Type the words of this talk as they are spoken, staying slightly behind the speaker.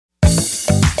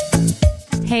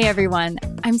Hey everyone,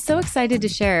 I'm so excited to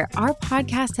share our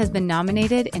podcast has been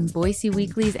nominated in Boise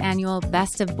Weekly's annual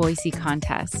Best of Boise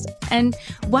contest. And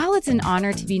while it's an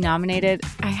honor to be nominated,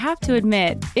 I have to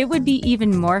admit, it would be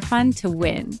even more fun to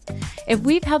win. If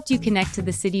we've helped you connect to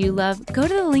the city you love, go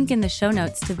to the link in the show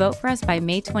notes to vote for us by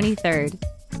May 23rd.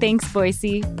 Thanks,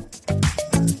 Boise.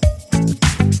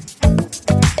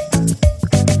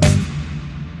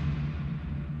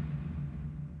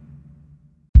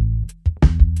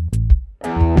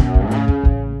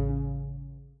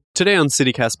 Today on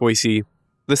CityCast Boise,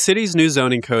 the city's new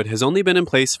zoning code has only been in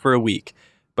place for a week,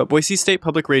 but Boise State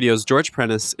Public Radio's George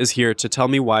Prentice is here to tell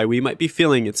me why we might be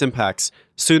feeling its impacts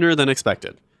sooner than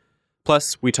expected.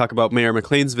 Plus, we talk about Mayor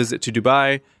McLean's visit to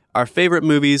Dubai, our favorite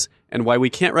movies, and why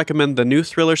we can't recommend the new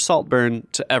thriller Saltburn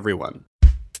to everyone.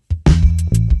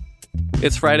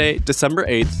 It's Friday, December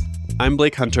 8th. I'm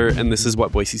Blake Hunter, and this is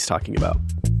what Boise's talking about.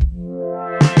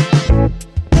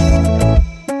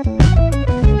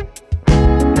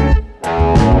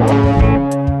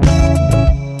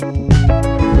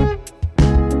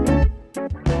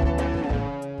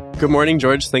 Good morning,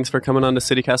 George. Thanks for coming on to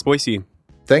CityCast Boise.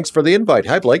 Thanks for the invite.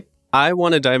 Hi, Blake. I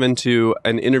want to dive into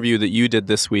an interview that you did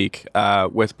this week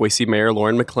with Boise Mayor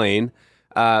Lauren McLean.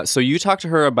 So you talked to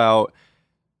her about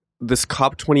this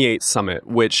COP28 summit,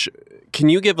 which can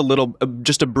you give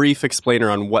just a brief explainer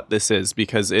on what this is?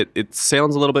 Because it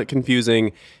sounds a little bit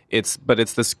confusing, but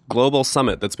it's this global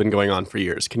summit that's been going on for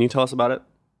years. Can you tell us about it?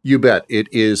 You bet.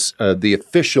 It is the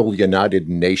official United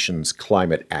Nations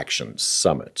Climate Action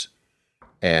Summit.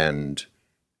 And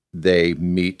they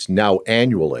meet now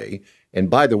annually. And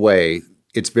by the way,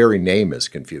 its very name is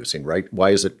confusing, right? Why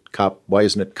isn't it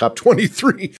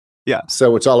COP23? Yeah.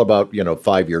 So it's all about,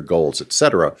 5-year goals, et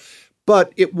cetera.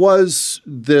 But it was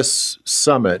this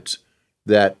summit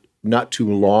that not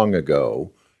too long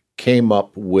ago came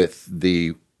up with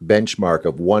the benchmark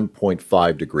of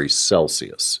 1.5 degrees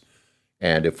Celsius.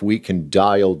 And if we can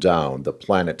dial down the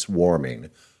planet's warming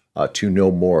to no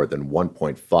more than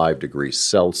 1.5 degrees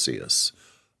Celsius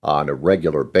on a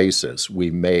regular basis,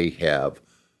 we may have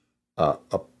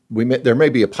there may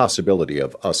be a possibility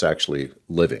of us actually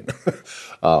living.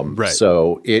 Right.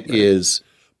 So it is,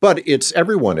 but it's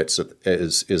everyone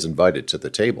is invited to the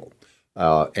table.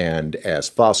 And as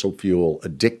fossil fuel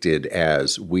addicted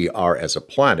as we are as a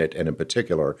planet, and in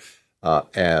particular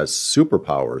as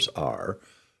superpowers are,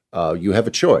 you have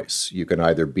a choice. You can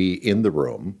either be in the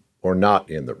room or not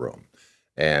in the room.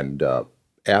 And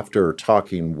after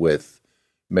talking with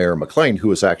Mayor McLean, who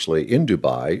was actually in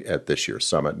Dubai at this year's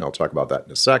summit, and I'll talk about that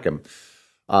in a second,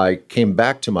 I came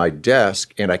back to my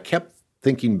desk and I kept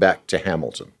thinking back to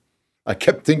Hamilton. I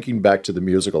kept thinking back to the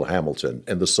musical Hamilton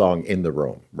and the song In the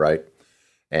Room, right?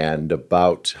 And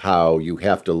about how you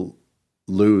have to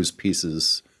lose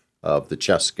pieces of the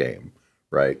chess game,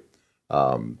 right,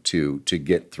 to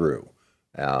get through.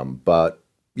 But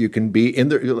you can be in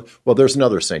the, well, there's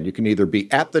another saying, you can either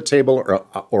be at the table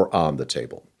or on the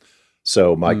table.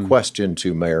 So my question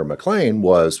to Mayor McLean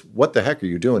was, what the heck are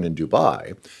you doing in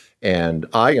Dubai? And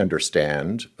I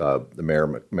understand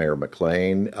the Mayor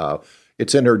McLean,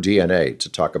 it's in her DNA to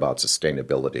talk about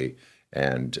sustainability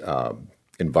and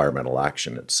environmental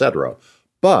action, et cetera.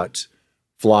 But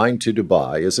flying to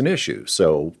Dubai is an issue.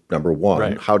 So number one,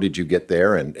 right. How did you get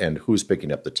there and who's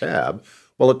picking up the tab?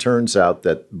 Well, it turns out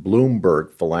that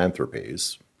Bloomberg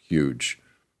Philanthropies, huge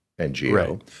NGO,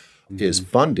 right. is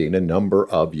funding a number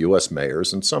of U.S.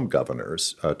 mayors and some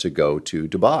governors to go to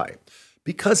Dubai.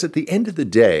 Because at the end of the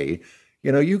day,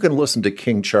 you can listen to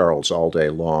King Charles all day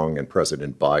long and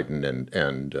President Biden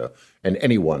and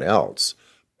anyone else.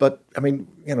 But, I mean,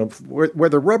 where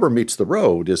the rubber meets the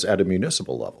road is at a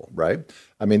municipal level, right?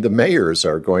 I mean, the mayors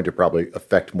are going to probably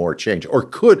affect more change or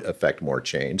could affect more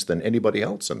change than anybody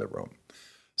else in the room.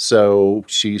 So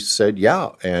she said,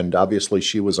 yeah. And obviously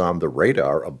she was on the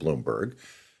radar of Bloomberg.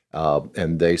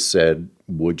 And they said,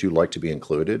 would you like to be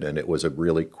included? And it was a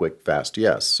really quick, fast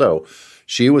yes. So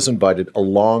she was invited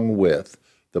along with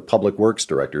the Public Works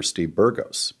Director, Steve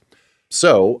Burgos.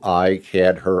 So I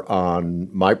had her on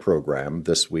my program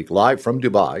this week, live from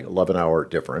Dubai, 11-hour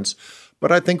difference.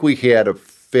 But I think we had a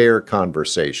fair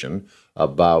conversation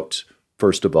about,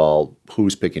 first of all,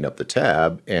 who's picking up the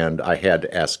tab. And I had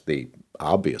to ask the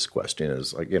obvious question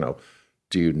is,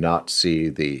 do you not see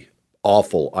the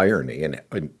awful irony in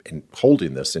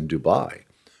holding this in Dubai,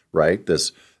 right?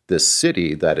 This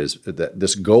city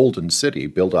this golden city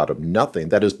built out of nothing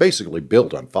that is basically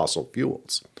built on fossil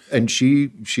fuels. And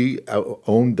she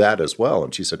owned that as well.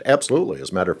 And she said, absolutely. As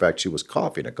a matter of fact, she was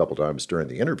coughing a couple times during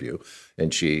the interview.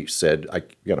 And she said,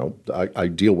 I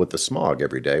deal with the smog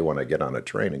every day when I get on a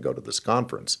train and go to this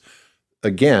conference.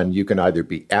 again, you can either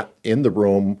be in the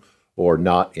room or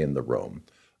not in the room.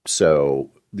 So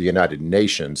the United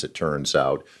Nations, it turns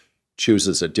out,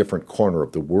 chooses a different corner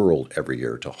of the world every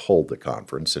year to hold the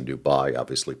conference, and Dubai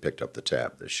obviously picked up the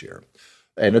tab this year.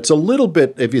 And it's a little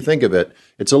bit, if you think of it,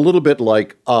 it's a little bit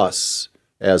like us,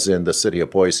 as in the city of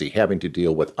Boise, having to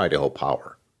deal with Idaho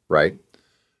Power, right?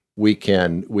 We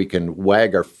can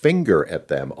wag our finger at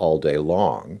them all day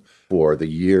long for the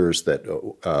years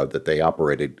that they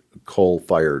operated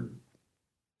coal-fired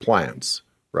plants,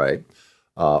 right?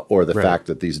 Or the fact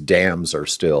that these dams are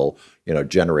still,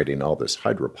 generating all this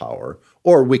hydropower,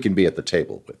 or we can be at the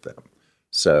table with them.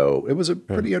 So it was a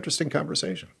pretty interesting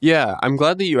conversation. Yeah, I'm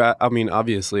glad that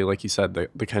obviously, like you said,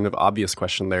 the kind of obvious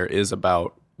question there is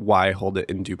about why hold it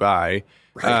in Dubai.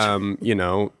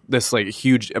 Right. This like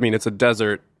huge, it's a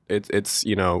desert. It's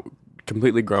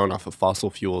completely grown off of fossil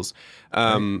fuels.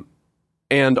 Right.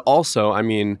 And also,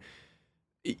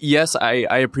 yes,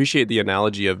 I appreciate the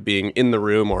analogy of being in the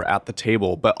room or at the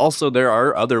table, but also there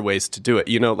are other ways to do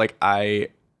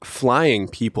it. Flying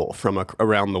people from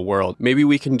around the world. Maybe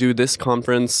we can do this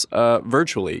conference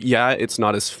virtually. Yeah, it's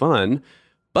not as fun,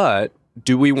 but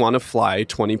do we want to fly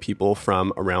 20 people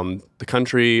from around the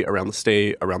country, around the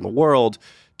state, around the world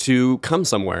to come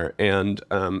somewhere? And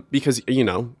because,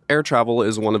 air travel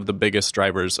is one of the biggest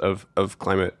drivers of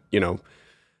climate,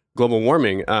 global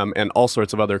warming, and all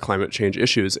sorts of other climate change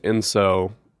issues. And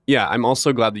so, yeah, I'm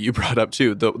also glad that you brought up,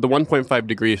 too, the 1.5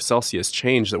 degree Celsius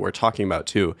change that we're talking about,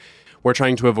 too. We're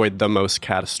trying to avoid the most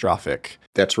catastrophic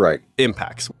That's right.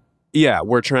 impacts. Yeah,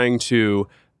 we're trying to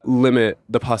limit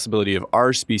the possibility of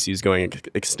our species going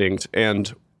extinct,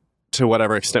 and to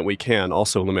whatever extent we can,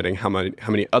 also limiting how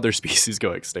many other species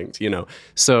go extinct,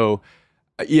 So,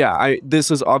 yeah,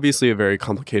 this is obviously a very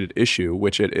complicated issue,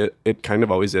 which it kind of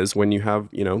always is when you have,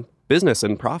 business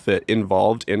and profit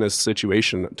involved in a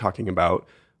situation talking about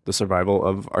the survival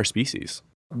of our species.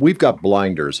 We've got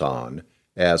blinders on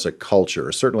as a culture,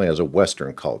 certainly as a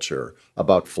Western culture,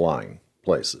 about flying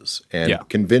places and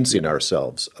convincing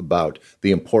ourselves about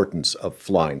the importance of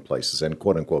flying places and,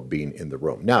 quote unquote, being in the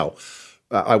room. Now,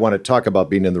 I want to talk about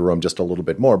being in the room just a little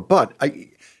bit more, but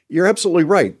you're absolutely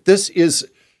right. This is,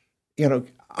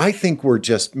 I think we're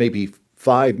just maybe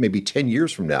 5, maybe 10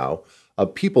 years from now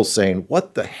of people saying,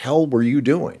 what the hell were you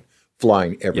doing?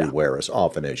 Flying everywhere as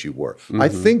often as you were. Mm-hmm. I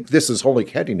think this is only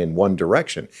heading in one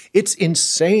direction. It's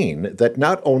insane that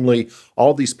not only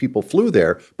all these people flew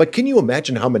there, but can you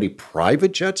imagine how many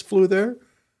private jets flew there?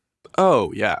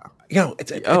 Oh, yeah.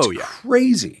 It's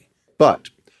crazy. But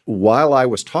while I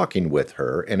was talking with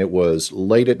her, and it was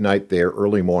late at night there,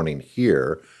 early morning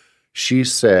here, she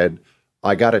said,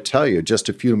 I got to tell you, just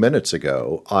a few minutes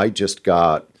ago, I just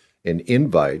got an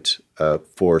invite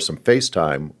for some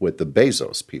FaceTime with the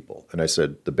Bezos people. And I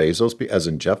said, the Bezos, as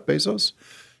in Jeff Bezos?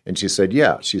 And she said,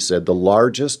 yeah. She said, the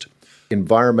largest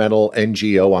environmental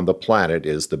NGO on the planet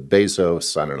is the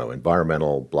Bezos,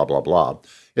 environmental blah, blah, blah.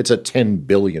 It's a $10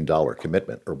 billion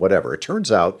commitment or whatever. It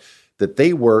turns out that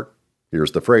they were,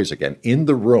 here's the phrase again, in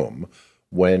the room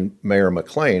when Mayor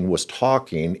McLean was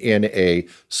talking in a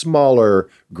smaller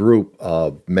group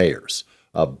of mayors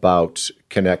about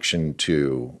connection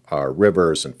to our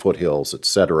rivers and foothills, et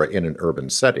cetera, in an urban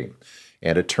setting.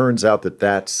 And it turns out that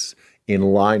that's in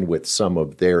line with some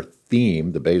of their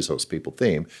theme, the Bezos people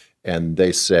theme. And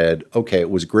they said, okay, it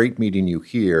was great meeting you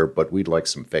here, but we'd like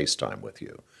some FaceTime with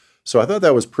you. So I thought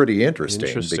that was pretty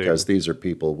interesting because these are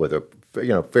people with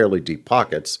fairly deep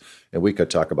pockets, and we could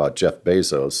talk about Jeff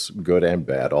Bezos, good and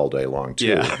bad, all day long too.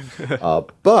 Yeah.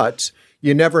 But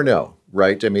you never know,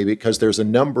 right? Because there's a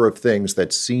number of things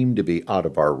that seem to be out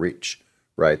of our reach,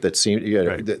 right? That seem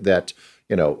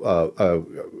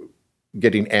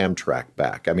getting Amtrak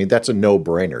back. That's a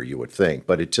no-brainer, you would think,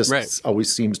 but it just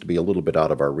always seems to be a little bit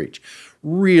out of our reach.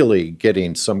 Really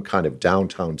getting some kind of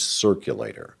downtown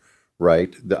circulator,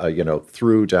 right?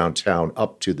 Through downtown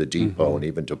up to the depot and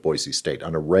even to Boise State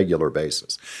on a regular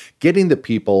basis. Getting the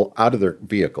people out of their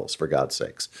vehicles, for God's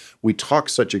sakes. We talk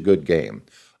such a good game.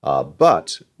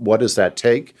 But what does that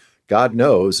take? God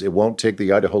knows it won't take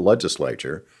the Idaho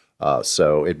legislature,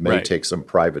 so it may take some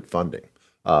private funding.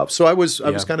 So I was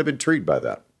kind of intrigued by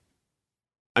that.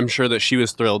 I'm sure that she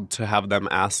was thrilled to have them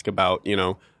ask about,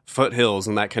 foothills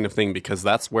and that kind of thing, because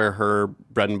that's where her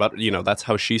bread and butter, that's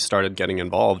how she started getting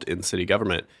involved in city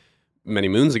government many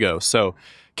moons ago. So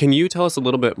can you tell us a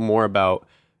little bit more about,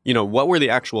 what were the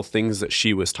actual things that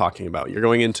she was talking about? You're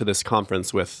going into this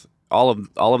conference with all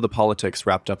of the politics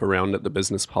wrapped up around it, the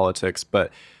business politics,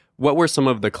 but what were some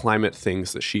of the climate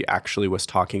things that she actually was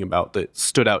talking about that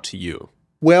stood out to you?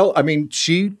 Well,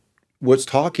 she was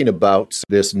talking about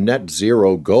this net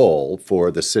zero goal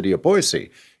for the city of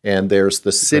Boise. And there's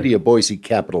the city of Boise,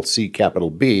 capital C, capital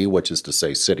B, which is to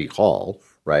say City Hall,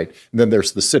 right? And then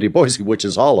there's the city of Boise, which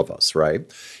is all of us, right?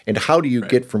 And how do you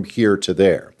get from here to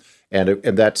there?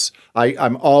 And that's,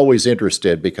 I'm always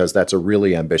interested because that's a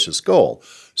really ambitious goal.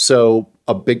 So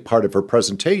a big part of her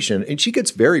presentation, and she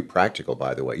gets very practical,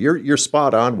 by the way. You're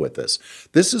spot on with this.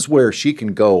 This is where she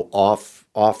can go off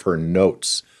her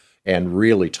notes and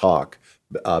really talk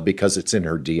because it's in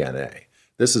her DNA.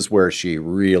 This is where she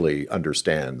really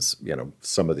understands,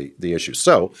 some of the issues.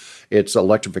 So it's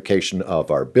electrification of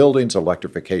our buildings,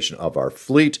 electrification of our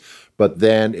fleet, but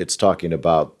then it's talking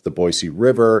about the Boise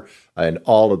River and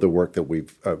all of the work that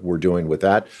we're doing with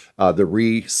that, the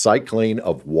recycling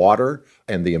of water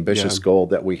and the ambitious goal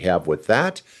that we have with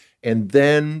that, and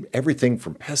then everything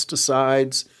from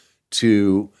pesticides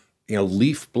to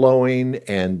leaf blowing,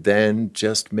 and then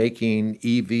just making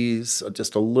EVs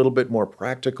just a little bit more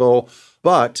practical.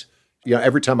 But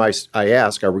every time I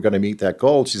ask, are we going to meet that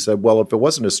goal? She said, well, if it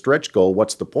wasn't a stretch goal,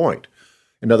 what's the point?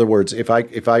 In other words, if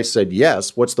I said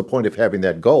yes, what's the point of having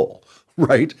that goal,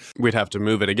 right? We'd have to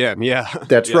move it again. Yeah.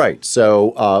 That's right.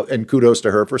 So, and kudos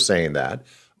to her for saying that.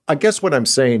 I guess what I'm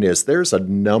saying is there's a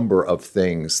number of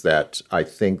things that I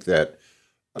think that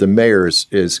the mayor's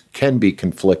can be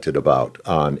conflicted about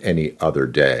on any other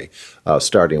day,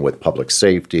 starting with public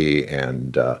safety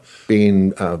and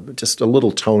being just a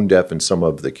little tone deaf in some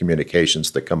of the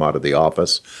communications that come out of the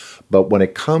office. But when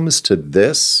it comes to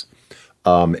this,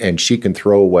 and she can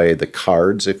throw away the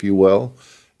cards, if you will,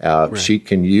 she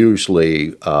can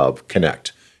usually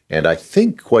connect. And I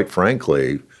think, quite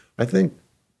frankly,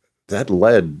 that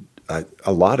led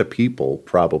a lot of people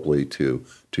probably to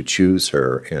choose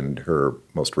her in her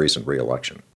most recent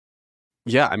reelection.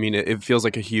 Yeah, I mean, it feels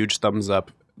like a huge thumbs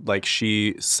up. Like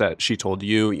she told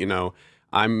you,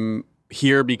 I'm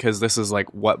here because this is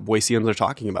like what Boiseans are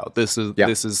talking about. This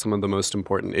is some of the most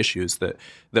important issues that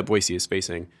Boise is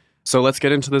facing. So let's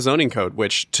get into the zoning code,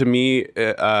 which to me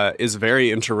is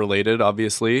very interrelated,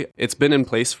 obviously. It's been in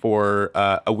place for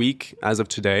a week as of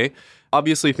today.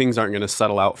 Obviously, things aren't going to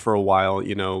settle out for a while.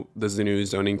 The new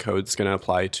zoning code is going to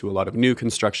apply to a lot of new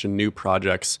construction, new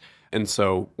projects. And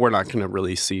so we're not going to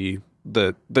really see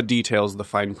the details, the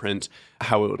fine print,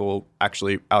 how it will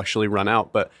actually run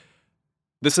out. But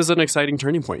this is an exciting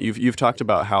turning point. You've talked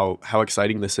about how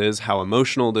exciting this is, how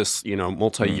emotional this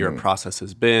multi-year process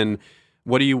has been.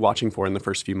 What are you watching for in the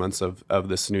first few months of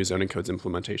this new zoning code's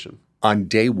implementation? On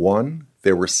day one,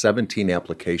 there were 17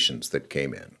 applications that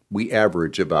came in. We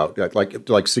average about,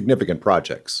 like significant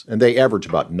projects, and they average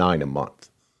about 9 a month,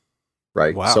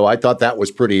 right? Wow. So I thought that was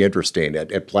pretty interesting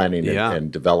at planning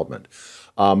and development.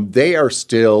 They are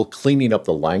still cleaning up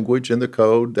the language in the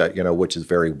code, that which is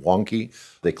very wonky.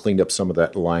 They cleaned up some of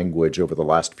that language over the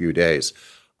last few days.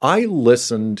 I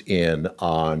listened in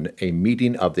on a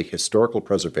meeting of the Historical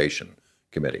Preservation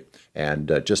Committee.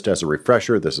 And just as a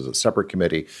refresher, this is a separate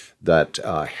committee that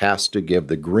has to give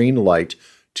the green light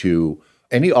to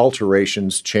any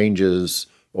alterations, changes,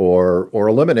 or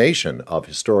elimination of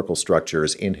historical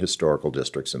structures in historical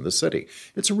districts in the city.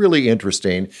 It's really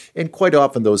interesting, and quite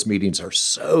often those meetings are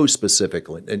so specific.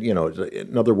 And,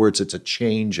 in other words, it's a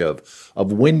change of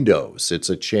windows, it's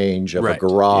a change of a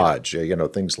garage,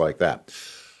 things like that.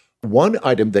 One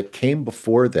item that came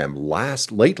before them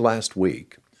late last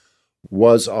week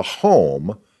was a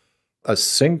home, a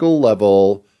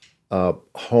single-level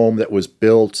home that was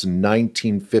built in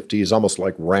 1950s, almost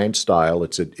like ranch style.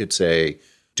 It's a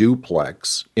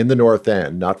duplex in the North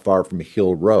End, not far from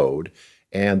Hill Road.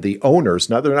 And the owners,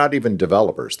 now they're not even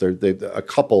developers. A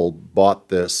couple bought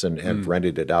this and have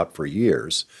rented it out for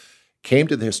years. Came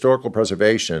to the Historical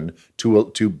Preservation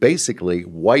to basically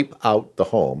wipe out the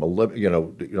home,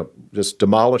 just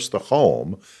demolish the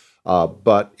home.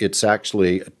 But it's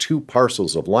actually 2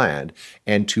 parcels of land,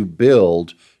 and to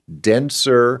build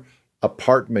denser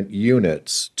apartment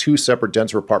units, 2 separate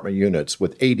denser apartment units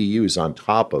with ADUs on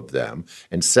top of them,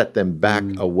 and set them back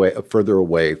further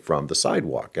away from the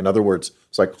sidewalk. In other words,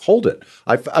 it's like, hold it.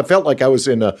 I felt like I was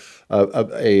in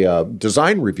a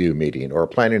design review meeting or a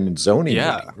planning and zoning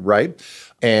meeting, right?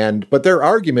 But their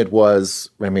argument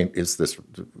was, is this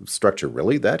structure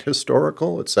really that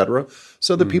historical, et cetera?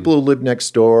 So the people who live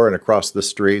next door and across the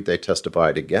street, they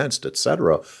testified against, et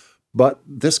cetera. But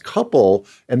this couple,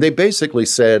 and they basically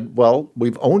said, well,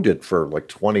 we've owned it for like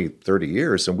 20, 30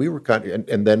 years, and we were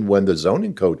and then when the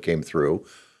zoning code came through,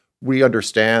 we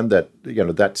understand that,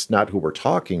 that's not who we're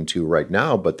talking to right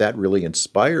now, but that really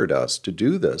inspired us to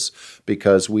do this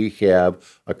because we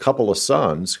have a couple of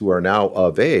sons who are now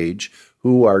of age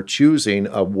who are choosing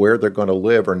where they're going to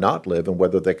live or not live and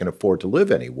whether they can afford to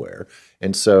live anywhere.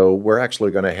 And so we're actually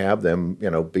going to have them,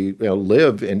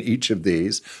 live in each of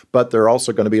these, but they're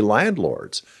also going to be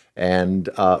landlords. And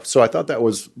so I thought that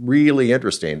was really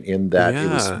interesting in that it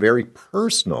was very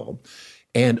personal.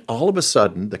 And all of a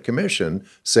sudden, the commission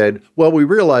said, well, we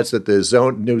realize that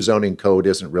the new zoning code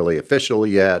isn't really official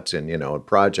yet, and, and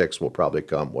projects will probably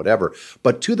come, whatever.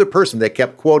 But to the person, they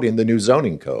kept quoting the new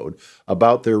zoning code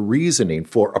about their reasoning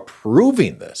for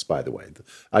approving this, by the way.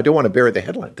 I don't want to bury the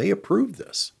headline. They approved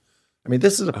this. I mean,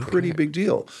 this is a pretty big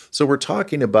deal. So we're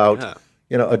talking about,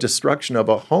 a destruction of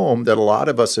a home that a lot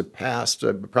of us have passed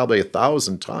probably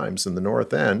 1,000 times in the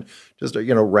North End, just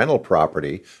a, rental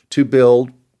property to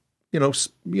build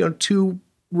two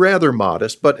rather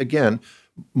modest, but again,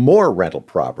 more rental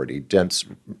property, dense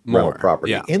rental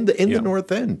property in the North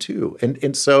End too,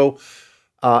 and so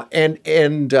and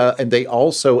they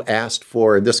also asked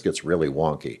for, and this gets really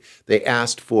wonky. They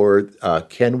asked for,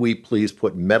 can we please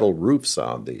put metal roofs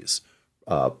on these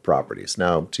properties?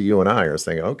 Now, to you and I are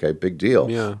thinking, okay, big deal.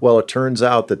 Yeah. Well, it turns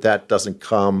out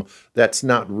that's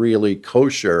not really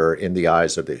kosher in the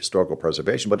eyes of the historical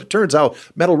preservation, but it turns out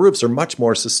metal roofs are much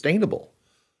more sustainable.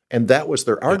 And that was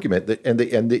their argument. And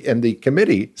the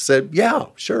committee said, yeah,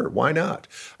 sure, why not?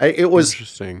 It was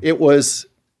interesting. It was,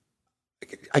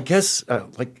 I guess,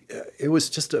 it was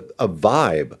just a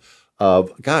vibe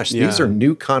of, gosh, these are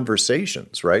new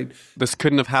conversations, right? This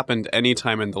couldn't have happened any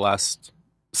time in the last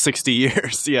 60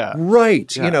 years. Yeah.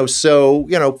 Right. Yeah. So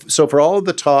for all of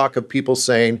the talk of people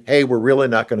saying, hey, we're really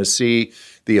not going to see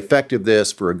the effect of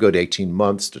this for a good 18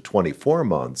 months to 24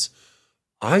 months,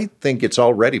 I think it's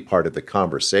already part of the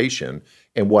conversation.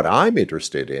 And what I'm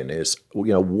interested in is,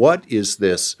 what is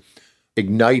this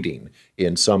igniting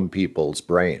in some people's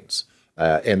brains?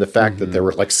 And the fact that there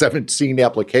were like 17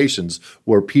 applications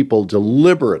where people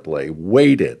deliberately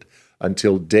waited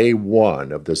until day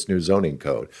one of this new zoning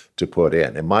code to put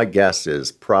in. And my guess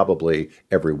is probably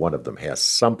every one of them has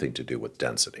something to do with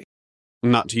density.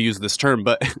 Not to use this term,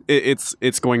 but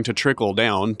it's going to trickle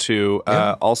down to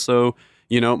also,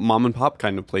 mom and pop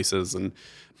kind of places.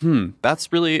 And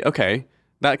that's really, okay.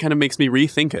 That kind of makes me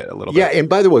rethink it a little bit. Yeah, and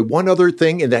by the way, one other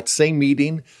thing in that same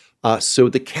meeting, so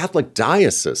the Catholic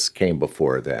diocese came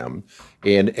before them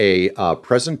in a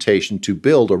presentation to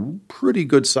build a pretty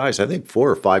good size, I think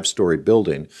 4 or 5 story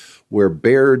building where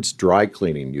Baird's dry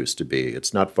cleaning used to be.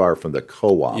 It's not far from the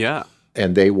co-op. Yeah.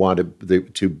 And they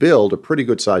wanted to build a pretty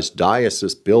good sized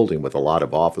diocese building with a lot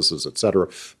of offices, et cetera,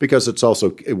 because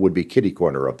it would be kitty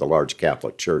corner of the large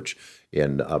Catholic church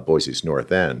in Boise's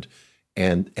North End.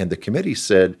 And the committee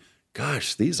said,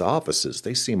 gosh, these offices,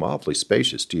 they seem awfully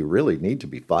spacious. Do you really need to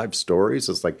be 5 stories?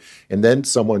 It's like, and then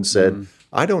someone said,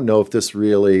 I don't know if this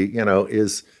really,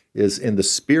 is in the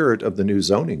spirit of the new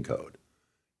zoning code.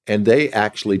 And they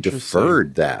actually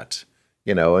deferred that,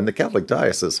 and the Catholic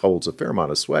diocese holds a fair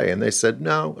amount of sway. And they said,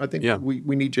 no, I think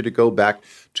we need you to go back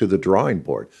to the drawing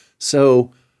board.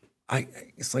 So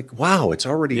it's like, wow, it's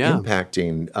already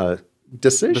impacting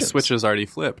decisions. The switch is already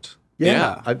flipped.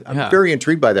 Yeah. I'm very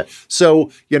intrigued by that.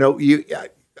 So,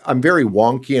 I'm very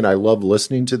wonky and I love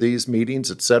listening to these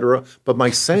meetings, et cetera. But my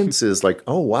sense is like,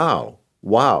 oh, wow,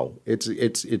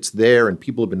 it's there and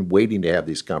people have been waiting to have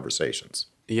these conversations.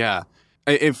 Yeah.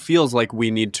 It feels like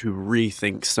we need to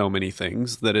rethink so many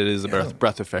things, that it is a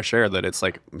breath of fresh air, that it's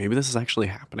like, maybe this is actually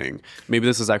happening. Maybe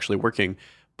this is actually working.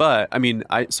 But I mean,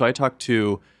 I talked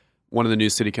to one of the new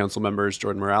city council members,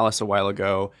 Jordan Morales, a while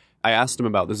ago. I asked him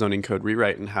about the zoning code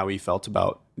rewrite and how he felt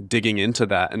about digging into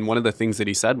that. And one of the things that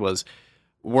he said was,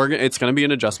 it's going to be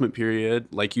an adjustment period.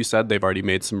 Like you said, they've already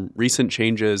made some recent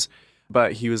changes.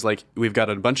 But he was like, we've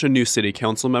got a bunch of new city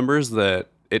council members that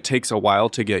it takes a while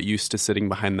to get used to sitting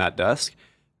behind that desk.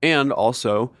 And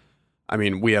also, I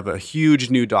mean, we have a huge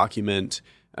new document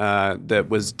that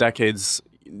was decades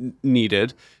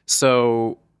needed.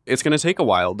 So it's going to take a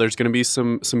while. There's going to be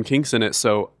some kinks in it.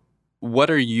 So what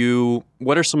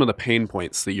are some of the pain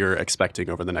points that you're expecting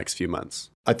over the next few months?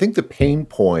 I think the pain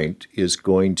point is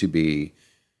going to be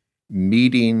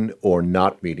meeting or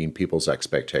not meeting people's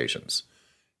expectations.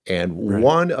 And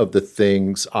one of the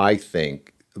things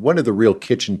one of the real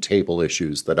kitchen table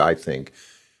issues that I think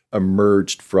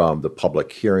emerged from the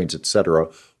public hearings, et cetera,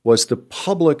 was the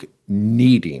public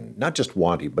needing, not just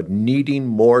wanting, but needing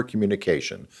more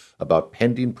communication about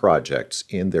pending projects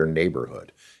in their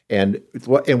neighborhood. And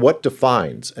what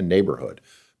defines a neighborhood?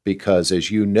 Because as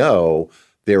you know,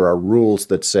 there are rules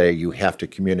that say you have to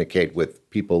communicate with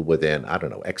people within, I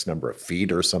don't know, X number of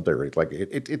feet or something. Like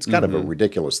it's kind of a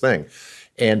ridiculous thing.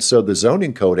 And so the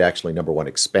zoning code actually, number one,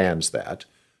 expands that.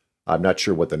 I'm not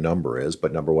sure what the number is,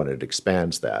 but number one, it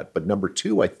expands that. But number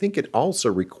two, I think it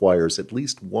also requires at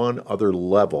least one other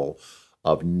level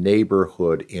of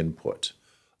neighborhood input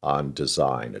on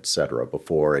design, et cetera,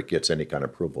 before it gets any kind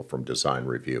of approval from design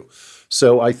review.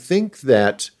 So I think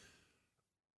that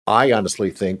I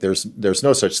honestly think there's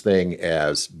no such thing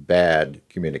as bad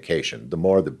communication. The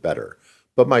more, the better.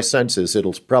 But my sense is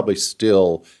it'll probably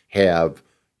still have,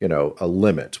 a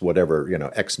limit,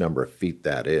 whatever, X number of feet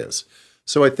that is.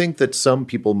 So I think that some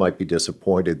people might be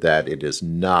disappointed that it is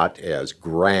not as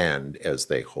grand as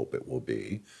they hope it will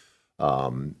be.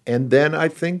 And then I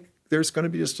think there's going to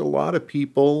be just a lot of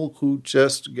people who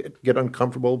just get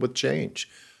uncomfortable with change.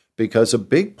 Because a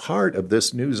big part of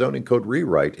this new zoning code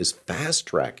rewrite is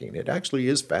fast-tracking. It actually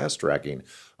is fast-tracking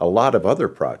a lot of other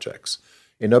projects.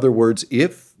 In other words,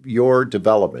 if your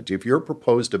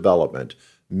proposed development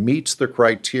meets the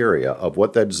criteria of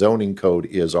what that zoning code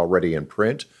is already in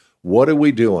print, what are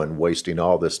we doing wasting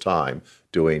all this time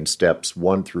doing steps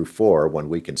 1 through 4 when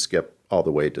we can skip all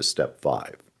the way to step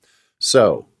 5?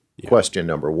 So, Question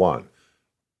number 1,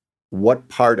 what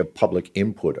part of public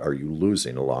input are you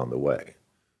losing along the way?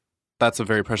 That's a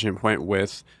very prescient point.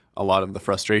 With a lot of the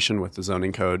frustration with the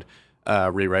zoning code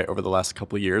rewrite over the last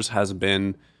couple of years has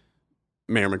been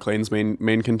Mayor McLean's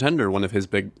main contender. One of his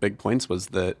big points was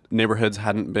that neighborhoods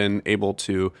hadn't been able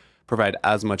to provide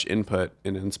as much input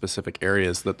in specific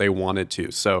areas that they wanted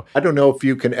to. So I don't know if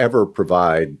you can ever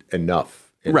provide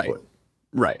enough input.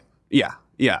 Right.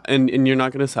 Yeah. And you're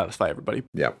not going to satisfy everybody.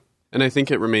 Yeah. And I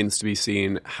think it remains to be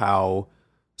seen how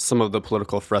some of the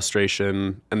political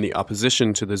frustration and the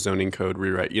opposition to the zoning code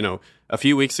rewrite. A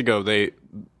few weeks ago, they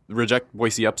reject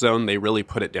Boise upzone. They really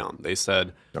put it down. They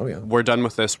said, we're done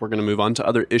with this. We're going to move on to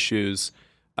other issues.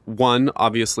 One,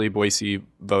 obviously, Boise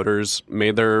voters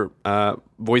made their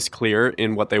voice clear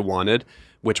in what they wanted,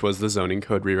 which was the zoning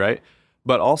code rewrite.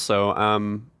 But also,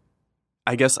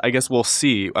 I guess we'll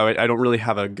see. I don't really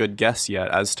have a good guess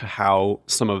yet as to how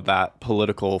some of that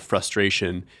political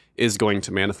frustration is going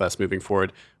to manifest moving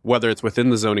forward, whether it's within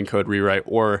the zoning code rewrite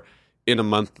or in a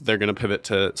month they're going to pivot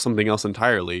to something else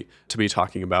entirely to be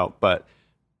talking about. But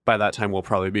by that time, we'll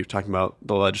probably be talking about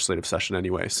the legislative session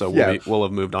anyway. So we'll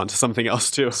have moved on to something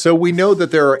else too. So we know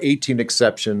that there are 18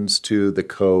 exceptions to the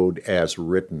code as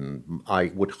written.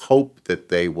 I would hope that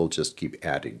they will just keep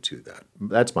adding to that.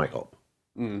 That's my hope.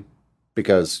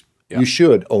 Because you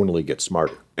should only get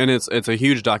smarter. And it's a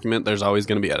huge document. There's always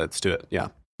going to be edits to it. Yeah.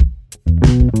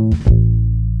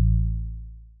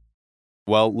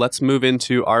 Well, let's move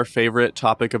into our favorite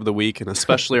topic of the week, and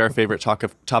especially our favorite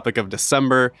topic of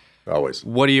December. Always.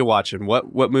 What are you watching?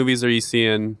 What movies are you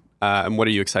seeing, and what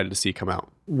are you excited to see come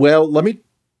out? Well, let me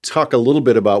talk a little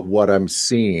bit about what I'm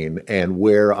seeing and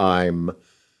where I'm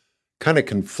kind of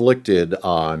conflicted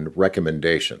on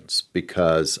recommendations,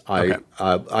 because I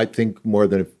think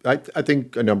I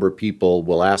think a number of people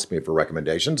will ask me for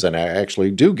recommendations, and I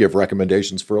actually do give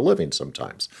recommendations for a living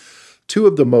sometimes. Two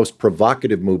of the most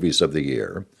provocative movies of the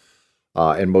year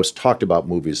and most talked about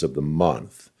movies of the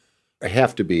month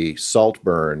have to be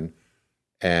Saltburn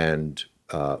and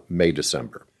May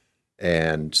December.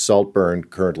 And Saltburn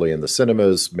currently in the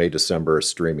cinemas, May December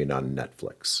streaming on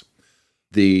Netflix.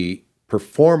 The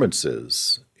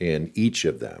performances in each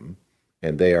of them,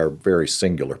 and they are very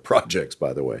singular projects,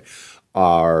 by the way,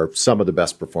 are some of the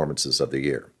best performances of the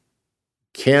year.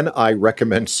 Can I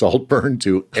recommend Saltburn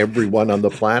to everyone on the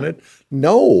planet?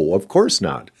 No, of course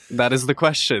not. That is the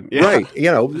question. Yeah. Right.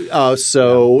 It's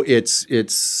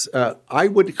I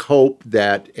would hope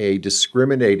that a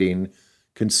discriminating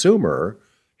consumer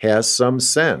has some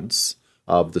sense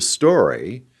of the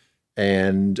story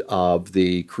and of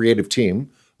the creative team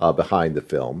behind the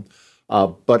film.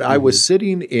 But I was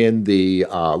sitting in the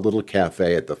little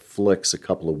cafe at the Flicks a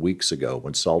couple of weeks ago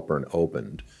when Saltburn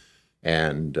opened,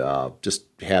 and just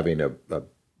having a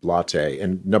latte,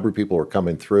 and a number of people were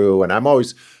coming through, and I'm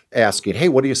always asking, hey,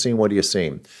 what are you seeing? What are you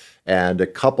seeing? And a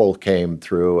couple came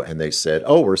through and they said,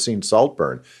 oh, we're seeing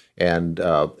Saltburn. And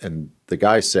the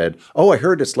guy said, oh, I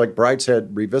heard it's like Brideshead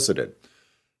Revisited.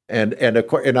 And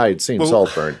I had seen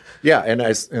Saltburn. Yeah, and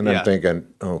I'm thinking,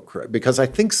 oh, crap, because I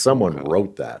think someone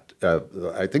wrote that.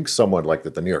 I think someone like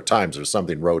that the New York Times or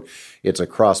something wrote it's a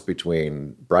cross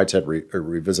between Brideshead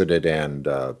Revisited and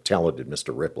Talented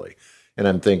Mr. Ripley. And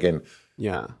I'm thinking,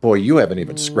 boy, you haven't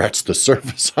even scratched the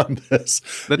surface on this.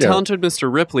 The Talented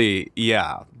Mr. Ripley,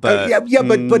 but but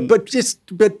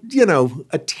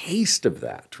a taste of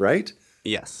that, right?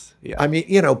 Yes, yeah. I mean,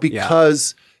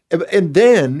 because. And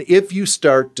then if you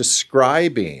start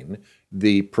describing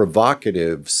the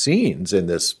provocative scenes in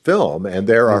this film, and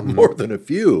there are more than a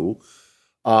few,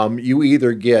 you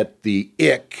either get the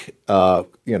ick,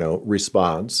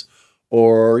 response,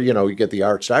 or, you get the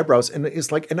arched eyebrows. And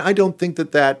it's like, and I don't think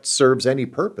that serves any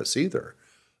purpose either.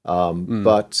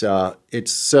 But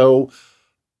it's so,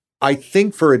 I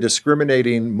think for a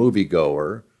discriminating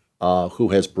moviegoer who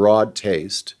has broad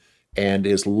taste and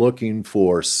is looking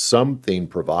for something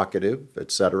provocative,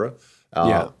 etc.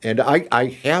 And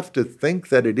I have to think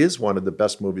that it is one of the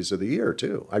best movies of the year,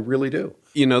 too. I really do.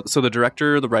 So the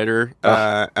director, the writer,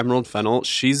 Emerald Fennell,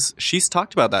 she's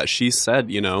talked about that. She said,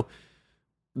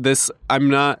 I'm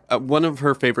not one of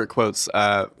her favorite quotes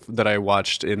that I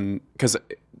watched because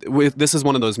this is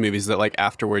one of those movies that like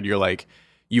afterward you're like,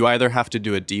 you either have to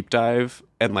do a deep dive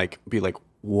and like be like,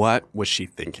 what was she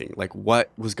thinking? Like,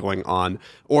 what was going on?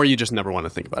 Or you just never want to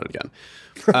think about it again.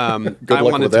 I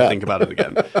wanted to think about it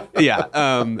again.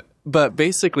 Yeah. But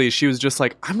basically, she was just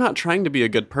like, I'm not trying to be a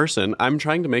good person. I'm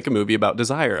trying to make a movie about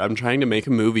desire. I'm trying to make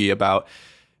a movie about...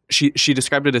 She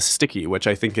described it as sticky, which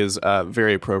I think is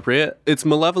very appropriate. It's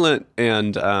malevolent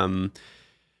and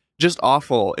just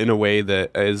awful in a way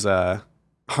that is...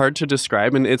 hard to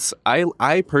describe, and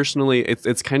I personally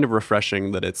it's kind of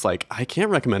refreshing that it's like I can't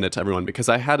recommend it to everyone, because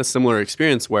I had a similar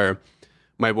experience where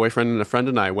my boyfriend and a friend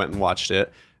and I went and watched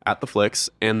it at the Flicks,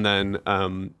 and then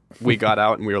we got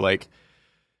out and we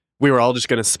were all just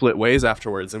going to split ways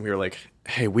afterwards, and we were like,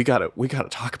 hey, we gotta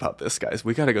talk about this, guys.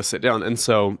 We gotta go sit down.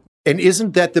 And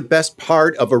isn't that the best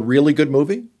part of a really good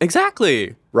movie?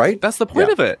 Exactly. Right? That's the point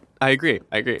of it. I agree.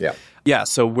 Yeah,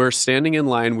 so we're standing in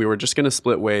line. We were just going to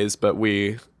split ways, but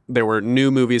there were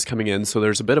new movies coming in, so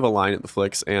there's a bit of a line at the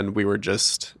Flicks, and we were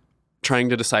just trying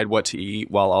to decide what to eat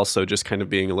while also just kind of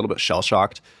being a little bit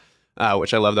shell-shocked,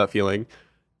 which I love that feeling.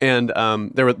 And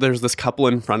there's this couple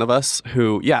in front of us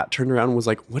who, turned around and was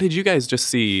like, what did you guys just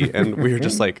see? And we were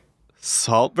just like,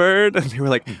 Saltbird? And they were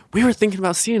like, we were thinking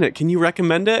about seeing it. Can you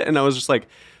recommend it? And I was just like,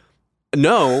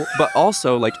 no, but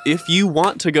also, like, if you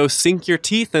want to go sink your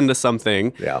teeth into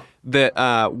something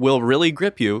that will really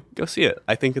grip you, go see it.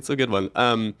 I think it's a good one.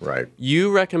 Right.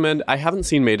 You recommend... I haven't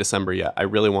seen May December yet. I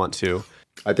really want to.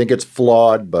 I think it's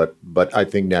flawed, but I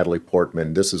think Natalie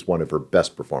Portman, this is one of her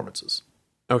best performances.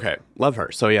 Okay. Love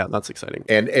her. So, yeah, that's exciting.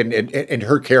 And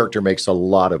her character makes a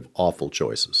lot of awful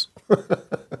choices.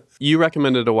 You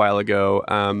recommended a while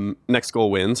ago, Next Goal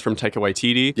Wins from Taika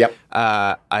Waititi. Yep.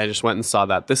 I just went and saw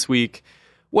that this week.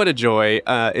 What a joy.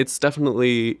 It's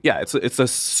definitely, it's a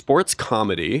sports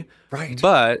comedy. Right.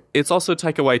 But it's also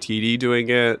Taika Waititi doing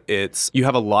it. You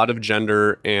have a lot of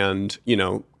gender and,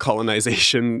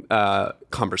 colonization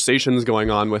conversations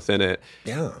going on within it.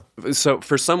 Yeah. So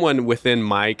for someone within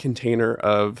my container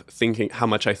of thinking how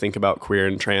much I think about queer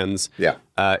and trans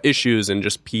issues and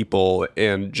just people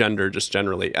and gender just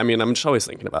generally, I mean, I'm just always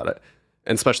thinking about it,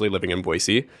 and especially living in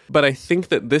Boise. But I think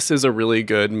that this is a really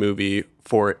good movie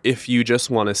for if you just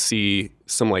want to see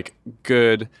some like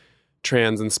good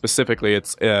trans, and specifically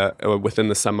it's within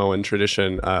the Samoan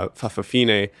tradition,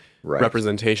 Fa'afafine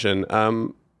representation.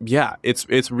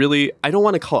 It's really, I don't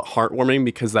want to call it heartwarming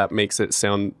because that makes it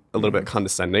sound a little bit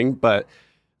condescending, but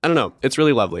I don't know. It's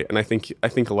really lovely, and I think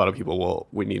a lot of people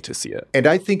we need to see it. And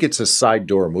I think it's a side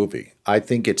door movie. I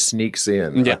think it sneaks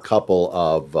in a couple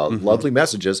of lovely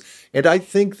messages, and I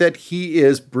think that he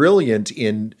is brilliant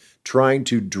in trying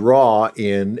to draw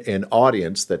in an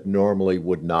audience that normally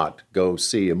would not go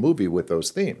see a movie with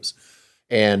those themes.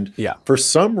 And for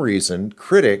some reason,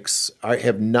 critics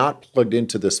have not plugged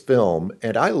into this film,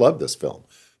 and I love this film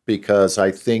because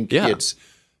I think it's,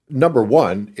 number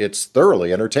one, it's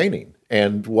thoroughly entertaining.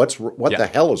 And what the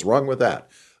hell is wrong with that?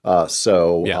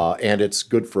 And it's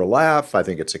good for a laugh. I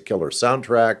think it's a killer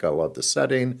soundtrack. I love the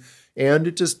setting. And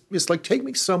it's like, take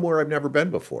me somewhere I've never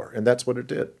been before. And that's what it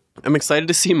did. I'm excited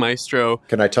to see Maestro.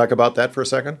 Can I talk about that for a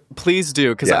second? Please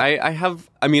do. Because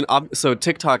so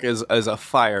TikTok is a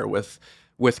fire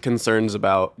with concerns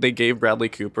about, they gave Bradley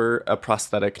Cooper a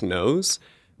prosthetic nose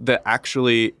that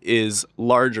actually is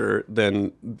larger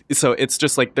than, so it's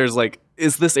just like, there's like,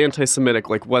 is this anti-Semitic?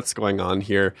 Like, what's going on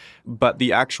here? But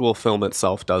the actual film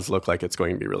itself does look like it's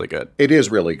going to be really good. It is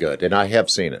really good, and I have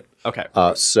seen it. Okay.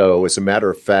 So as a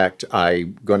matter of fact,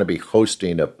 I'm going to be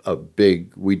hosting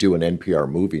we do an NPR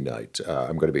movie night.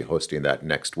 I'm going to be hosting that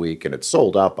next week, and it's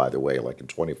sold out, by the way, like in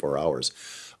 24 hours.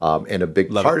 And a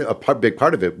big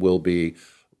part of it will be,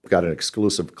 got an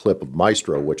exclusive clip of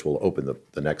Maestro, which will open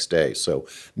the next day. So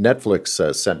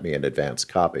Netflix sent me an advance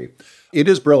copy. It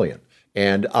is brilliant.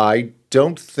 And I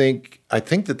think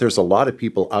that there's a lot of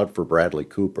people out for Bradley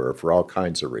Cooper for all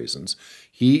kinds of reasons.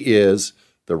 He is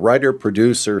the writer,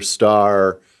 producer,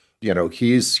 star.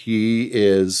 He's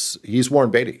Warren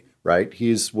Beatty, right?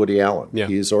 He's Woody Allen. Yeah.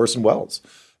 He's Orson Welles.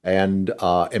 And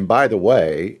by the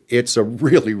way, it's a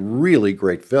really, really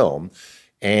great film.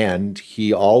 And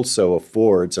he also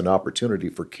affords an opportunity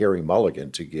for Carey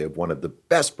Mulligan to give one of the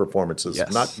best performances,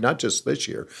 not just this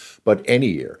year, but any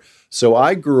year. So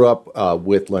I grew up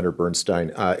with Leonard Bernstein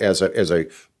as a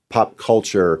pop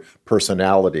culture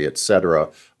personality, etc.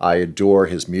 I adore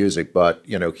his music, but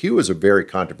he was a very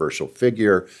controversial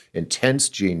figure, intense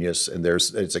genius, and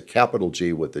it's a capital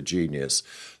G with the genius.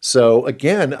 So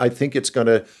again, I think it's going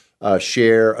to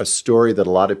share a story that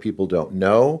a lot of people don't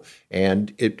know,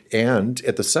 and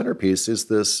at the centerpiece is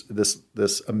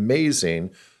this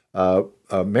amazing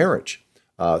marriage.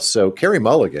 So Carey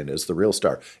Mulligan is the real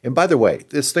star. And by the way,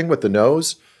 this thing with the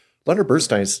nose, Leonard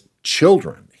Bernstein's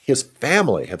children, his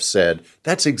family have said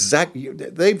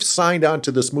they've signed on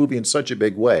to this movie in such a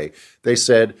big way. They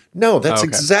said, no, that's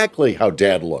exactly how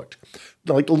Dad looked.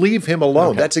 Like, leave him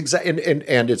alone. That's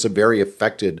and it's a very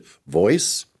affected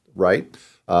voice, right?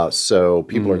 So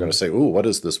people are going to say, "Ooh, what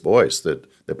is this voice that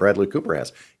Bradley Cooper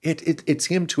has?" It's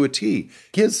him to a T.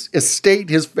 His estate,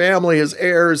 his family, his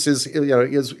heirs, his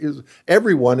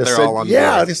everyone has said,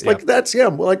 "Yeah, it's like that's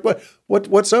him." Like,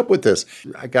 what's up with this?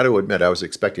 I got to admit, I was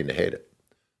expecting to hate it,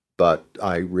 but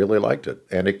I really liked it,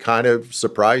 and it kind of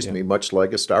surprised me, much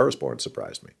like A Star Is Born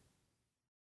surprised me.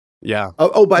 Yeah.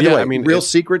 Oh, by the way, real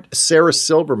secret, Sarah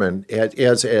Silverman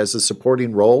as a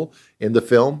supporting role in the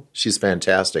film. She's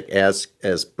fantastic as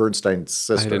Bernstein's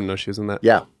sister. I didn't know she was in that.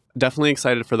 Yeah. Definitely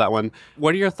excited for that one.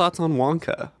 What are your thoughts on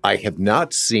Wonka? I have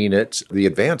not seen it. The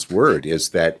advance word is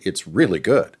that it's really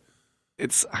good.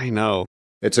 I know.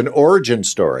 It's an origin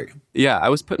story. Yeah, I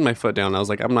was putting my foot down. I was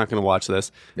like, I'm not going to watch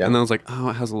this. Yeah. And then I was like, oh,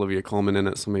 it has Olivia Colman in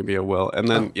it, so maybe I will. And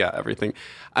then, everything.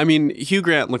 I mean, Hugh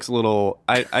Grant looks a little,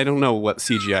 I don't know what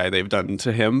CGI they've done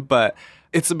to him, but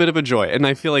it's a bit of a joy. And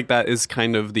I feel like that is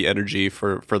kind of the energy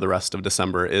for the rest of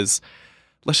December is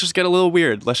let's just get a little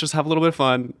weird. Let's just have a little bit of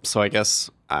fun. So I guess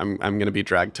I'm going to be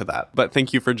dragged to that. But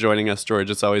thank you for joining us,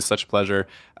 George. It's always such a pleasure.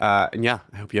 And I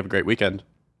hope you have a great weekend.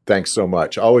 Thanks so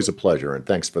much. Always a pleasure. And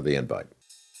thanks for the invite.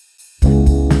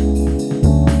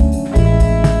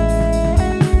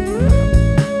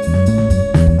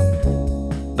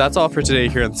 That's all for today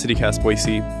here on CityCast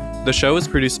Boise. The show is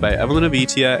produced by Evelyn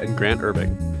Avitia and Grant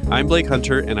Irving. I'm Blake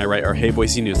Hunter, and I write our Hey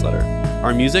Boise newsletter.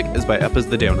 Our music is by Eppas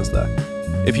the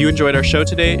Downasda. If you enjoyed our show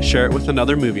today, share it with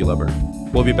another movie lover.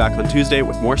 We'll be back on Tuesday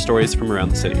with more stories from around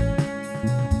the city.